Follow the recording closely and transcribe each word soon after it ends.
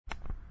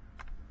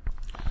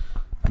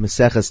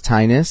Maseches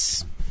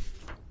Taanis,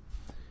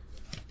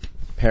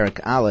 Perek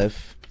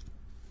Aleph,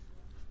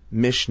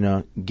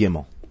 Mishnah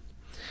Gimel.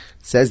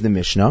 Says the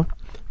Mishnah,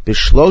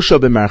 Bishlosha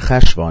b'mar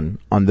Cheshvan,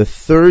 on the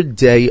third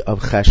day of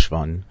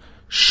Cheshvan,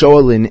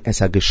 Shoalin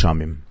es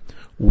hageshamim,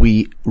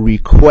 we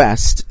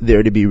request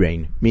there to be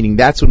rain. Meaning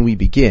that's when we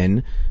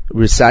begin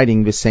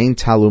reciting V'sein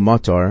talu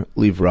matar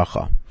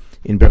livracha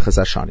in Berchas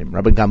Hashanim.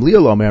 Rabbi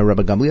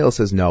Gamliel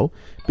says no.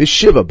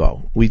 B'shiva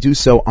bo, we do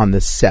so on the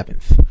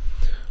 7th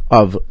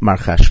of Mar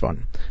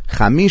Cheshvan.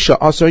 Chamisha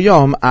asar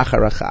yom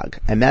achar hachag,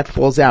 and that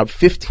falls out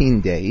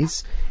 15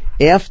 days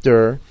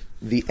after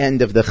the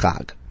end of the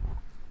Chag.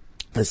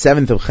 The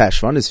 7th of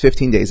Cheshvan is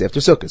 15 days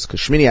after Sukkot, because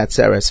Shmini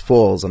Atzeres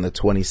falls on the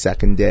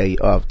 22nd day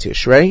of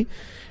Tishrei,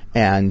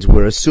 and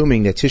we're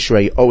assuming that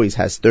Tishrei always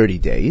has 30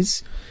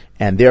 days,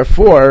 and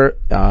therefore,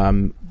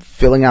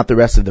 filling out the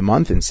rest of the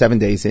month and 7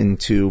 days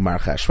into Mar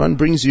Cheshvan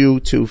brings you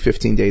to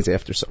 15 days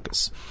after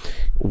Sukkot.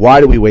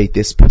 Why do we wait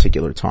this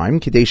particular time?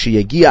 Kidei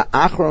sheyagia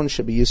achron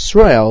shebi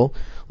Yisrael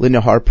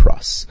l'nehar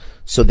pras,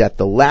 so that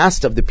the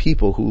last of the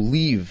people who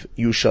leave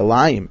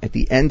Yerushalayim at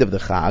the end of the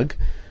Chag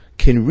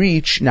can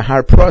reach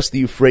Nahar Pras, the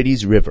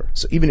Euphrates River.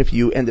 So even if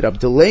you ended up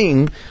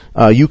delaying,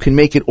 you can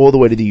make it all the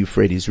way to the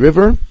Euphrates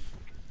River,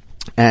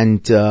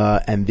 and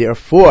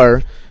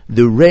therefore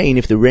the rain,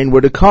 if the rain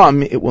were to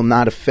come, it will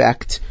not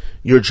affect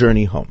your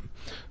journey home.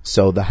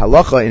 So the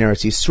halacha in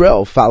Eretz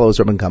Yisrael follows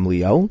Rabban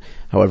Gamliel.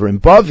 However, in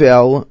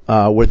Bavel,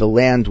 where the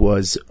land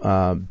was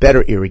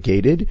better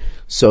irrigated,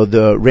 so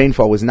the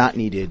rainfall was not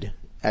needed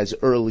as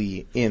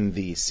early in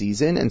the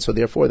season, and so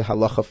therefore the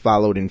halacha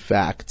followed, in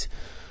fact,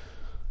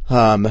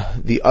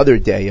 the other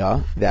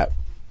daya that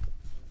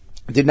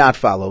did not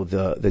follow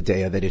the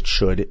daya that it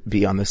should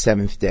be on the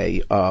 7th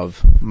day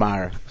of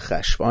Mar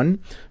Cheshvan,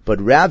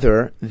 but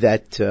rather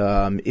that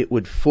it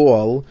would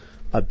fall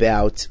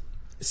about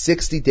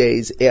 60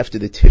 days after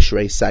the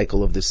Tishrei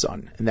cycle of the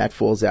sun, and that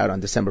falls out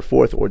on December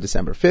 4th or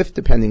December 5th,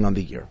 depending on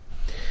the year.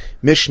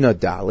 Mishnah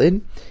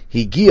Dalid,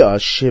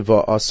 Higia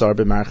Shiva Asar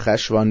b'Mar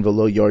Cheshvan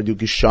v'lo yardu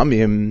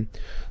Geshamim.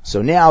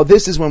 So now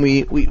this is when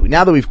we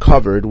now that we've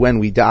covered when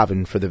we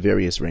daven for the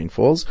various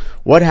rainfalls,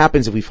 what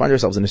happens if we find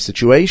ourselves in a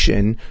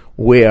situation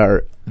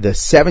where the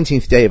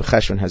 17th day of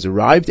Cheshvan has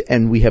arrived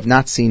and we have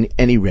not seen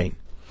any rain?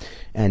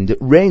 And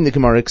rain, the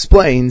Gemara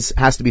explains,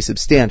 has to be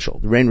substantial.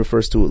 The rain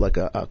refers to like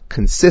a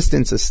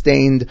consistent,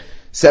 sustained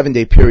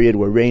 7-day period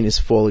where rain is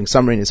falling,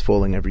 some rain is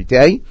falling every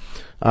day,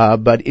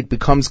 but it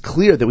becomes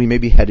clear that we may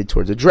be headed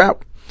towards a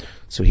drought.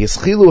 So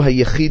Yischilu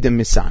hayechidim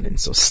misanin.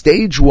 So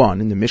stage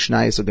 1, and the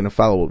Mishnayos are going to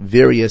follow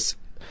various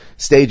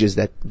stages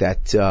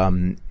that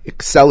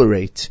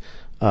accelerate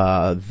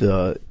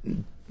the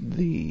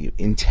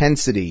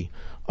intensity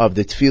of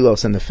the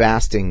tefillos and the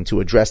fasting to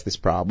address this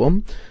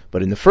problem.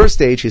 But in the first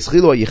stage,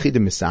 Yischilu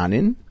hayechidim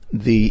misanin,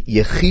 the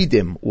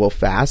yechidim will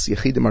fast.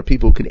 Yechidim are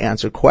people who can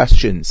answer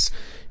questions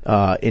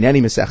in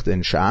any Masechta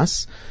in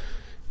Shas.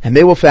 And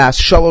they will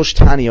fast Shalosh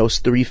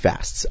Tanios, 3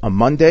 fasts, a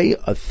Monday,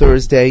 a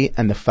Thursday,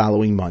 and the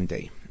following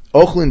Monday.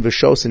 Ochlin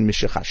v'shosin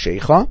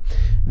mishachashecha,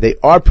 they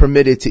are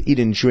permitted to eat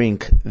and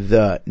drink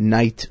the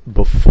night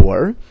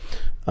before.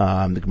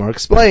 The Gemara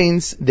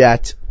explains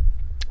that,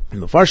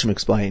 and the Farshim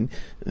explain,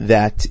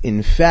 that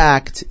in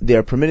fact they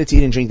are permitted to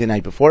eat and drink the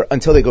night before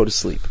until they go to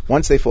sleep.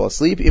 Once they fall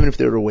asleep, even if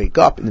they were to wake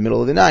up in the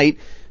middle of the night,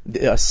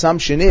 the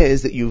assumption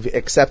is that you've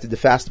accepted the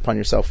fast upon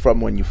yourself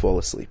from when you fall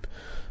asleep.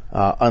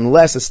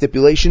 Unless a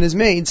stipulation is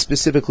made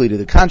specifically to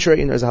the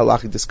contrary, and there's a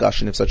halachic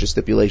discussion if such a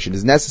stipulation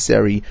is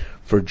necessary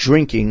for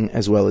drinking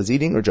as well as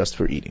eating, or just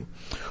for eating.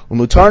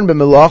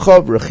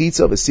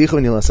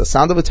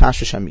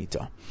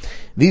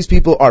 These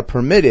people are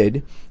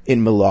permitted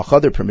in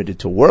melacha, they're permitted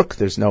to work,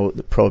 there's no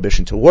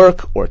prohibition to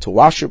work, or to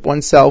wash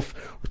oneself,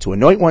 or to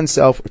anoint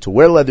oneself, or to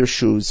wear leather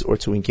shoes, or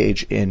to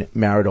engage in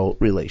marital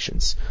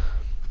relations.